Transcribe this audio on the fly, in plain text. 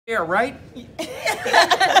Yeah, right? All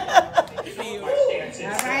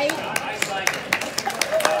right. I like it.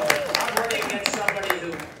 I'm running against somebody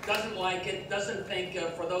who doesn't like it, doesn't think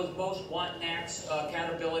for those most wanton acts,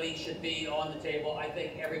 accountability should be on the table. I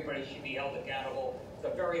think everybody should be held accountable.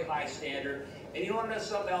 It's a very high standard. And you want to know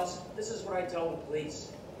something else? This is what I tell the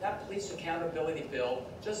police. That police accountability bill,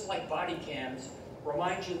 just like body cams,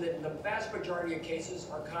 reminds you that in the vast majority of cases,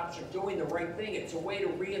 our cops are doing the right thing. It's a way to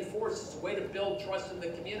reinforce, it's a way to build trust in the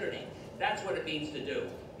community. That's what it means to do.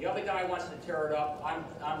 The other guy wants to tear it up.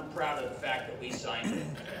 I'm proud of the fact that we signed it.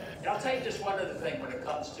 And I'll tell you just one other thing when it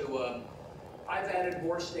comes to, I've added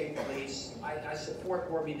more state police. I support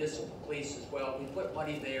more municipal police as well. We put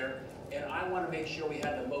money there, and I want to make sure we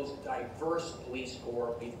have the most diverse police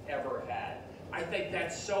corps we've ever had. I think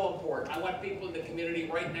that's so important. I want people in the community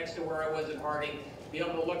right next to where I was in Harding to be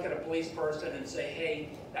able to look at a police person and say, hey,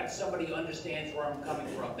 that's somebody who understands where I'm coming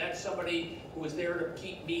from. That's somebody who is there to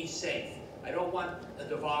keep me safe. I don't want a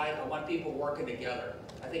divide. I want people working together.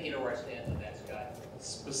 I think you know where I stand on that, Scott.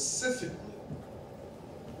 Specifically,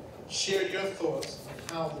 share your thoughts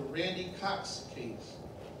on how the Randy Cox case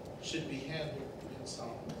should be handled in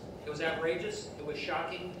Solomon. It was outrageous. It was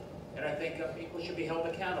shocking. And I think people should be held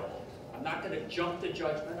accountable. I'm not going to jump to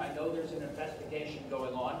judgment. I know there's an investigation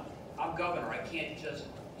going on. I'm governor. I can't just,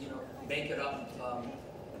 make it up.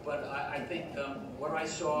 But I think what I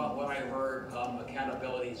saw, what I heard,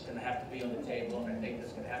 accountability is going to have to be on the table, and I think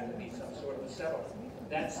there's going to have to be some sort of a settlement.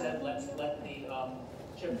 That said, let's let the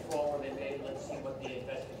chips fall where they may. Let's see what the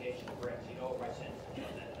investigation brings. You know what my sense is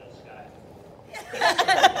on that,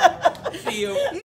 Scott. See you.